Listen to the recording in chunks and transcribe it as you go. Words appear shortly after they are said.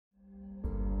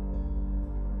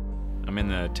I'm in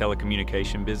the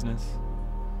telecommunication business.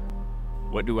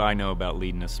 What do I know about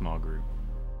leading a small group?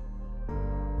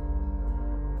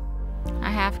 I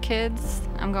have kids.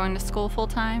 I'm going to school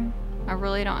full-time. I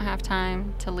really don't have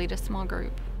time to lead a small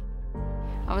group.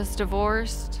 I was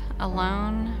divorced,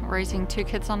 alone, raising 2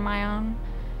 kids on my own,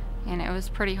 and it was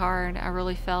pretty hard. I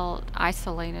really felt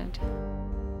isolated.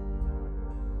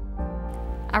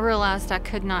 I realized I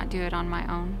could not do it on my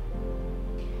own.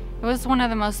 It was one of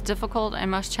the most difficult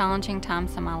and most challenging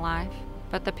times in my life,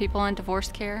 but the people in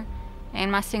divorce care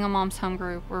and my single mom's home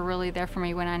group were really there for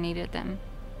me when I needed them.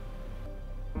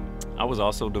 I was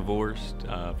also divorced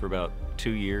for about 2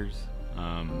 years.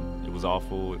 It was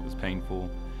awful, it was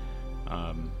painful.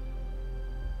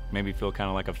 Made me feel kind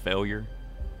of like a failure.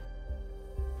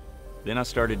 Then I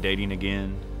started dating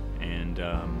again, and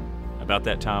about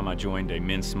that time I joined a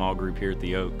men's small group here at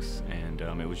the Oaks, and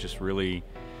it was just really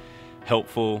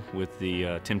helpful with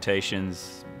the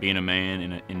temptations, being a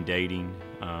man in dating,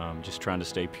 just trying to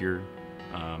stay pure.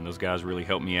 Those guys really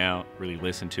helped me out, really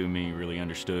listened to me, really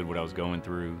understood what I was going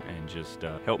through, and just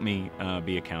helped me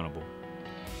be accountable.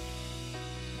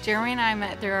 Jeremy and I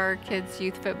met through our kids'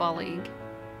 youth football league.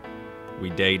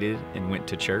 We dated and went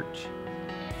to church.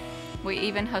 We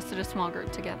even hosted a small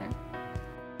group together.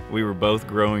 We were both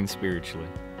growing spiritually.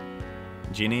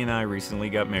 Jenni and I recently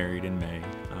got married in May,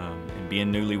 and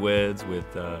being newlyweds with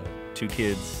 2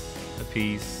 kids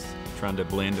apiece, trying to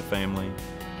blend a family.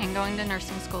 And going to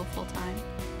nursing school full-time.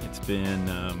 It's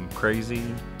been crazy,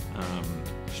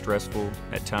 stressful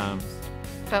at times.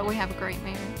 But we have a great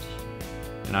marriage.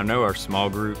 And I know our small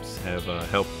groups have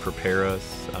helped prepare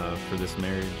us for this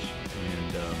marriage,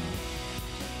 and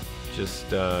just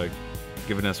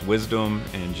giving us wisdom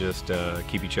and just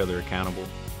keep each other accountable.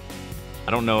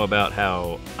 I don't know about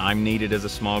how I'm needed as a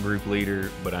small group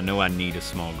leader, but I know I need a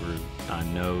small group. I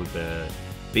know that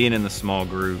being in the small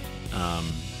group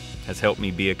has helped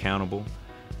me be accountable,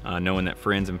 knowing that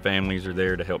friends and families are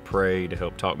there to help pray, to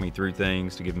help talk me through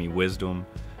things, to give me wisdom.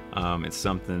 It's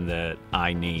something that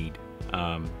I need.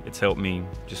 It's helped me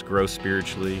just grow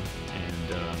spiritually,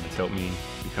 and it's helped me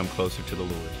become closer to the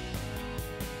Lord.